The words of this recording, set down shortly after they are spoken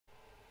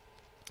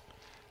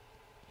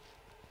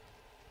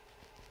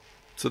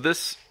So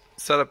this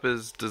setup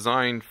is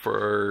designed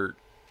for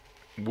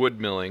wood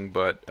milling,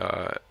 but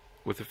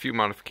with a few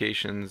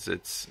modifications,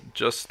 it's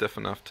just stiff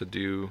enough to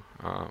do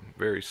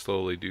very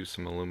slowly do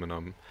some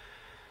aluminum.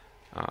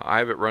 I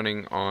have it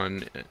running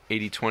on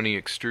 80/20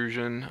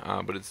 extrusion,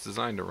 but it's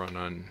designed to run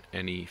on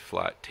any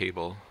flat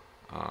table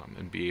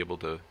and be able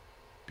to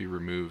be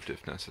removed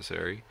if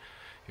necessary,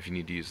 if you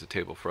need to use the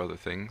table for other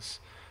things.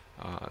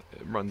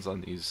 It runs on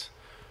these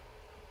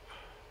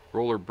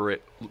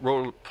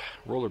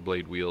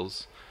rollerblade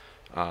wheels,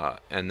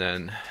 and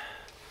then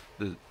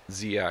the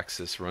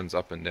Z-axis runs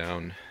up and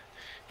down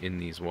in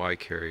these Y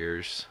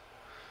carriers.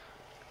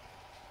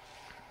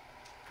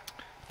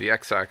 The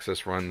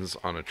X-axis runs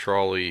on a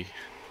trolley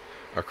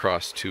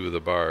across two of the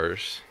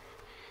bars.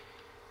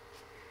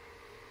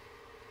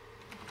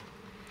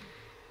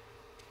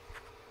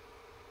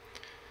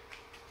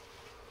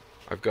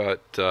 I've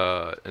got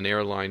an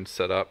air line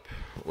set up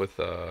with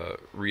a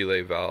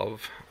relay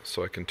valve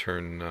so I can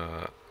turn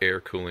air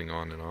cooling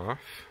on and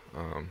off,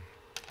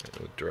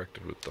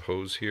 directed with the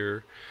hose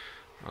here.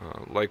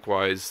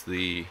 Likewise,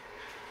 the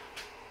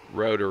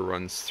router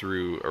runs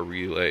through a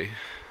relay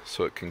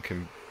so it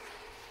can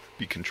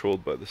be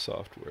controlled by the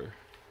software.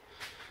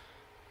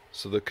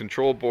 So the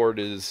control board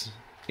is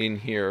in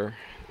here.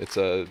 It's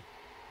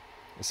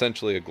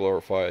essentially a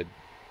glorified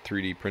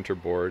 3D printer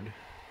board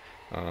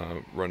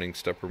running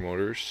stepper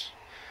motors.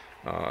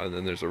 And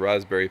then there's a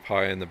Raspberry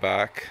Pi in the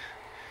back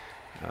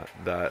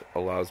that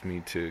allows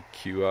me to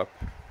queue up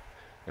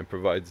and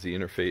provides the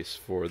interface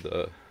for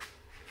the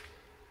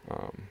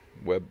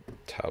web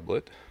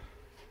tablet.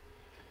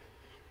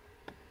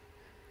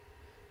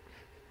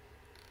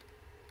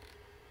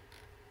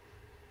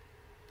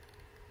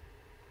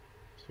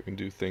 So we can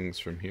do things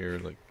from here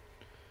like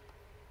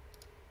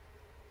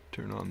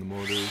turn on the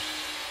motors,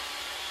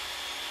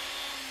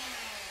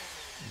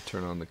 and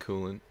turn on the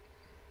coolant,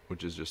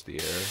 which is just the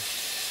air,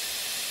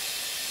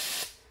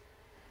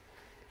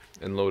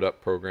 and load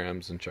up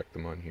programs and check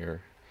them on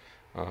here.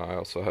 I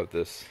also have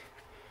this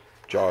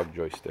jog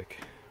joystick,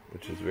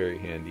 which is very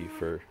handy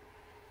for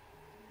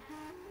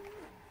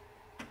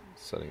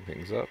setting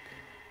things up.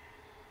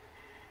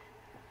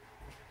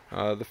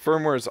 The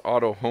firmware is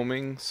auto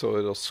homing, so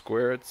it'll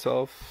square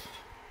itself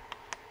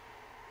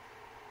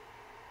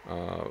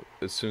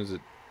as soon as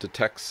it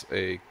detects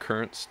a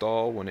current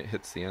stall when it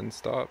hits the end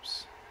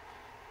stops.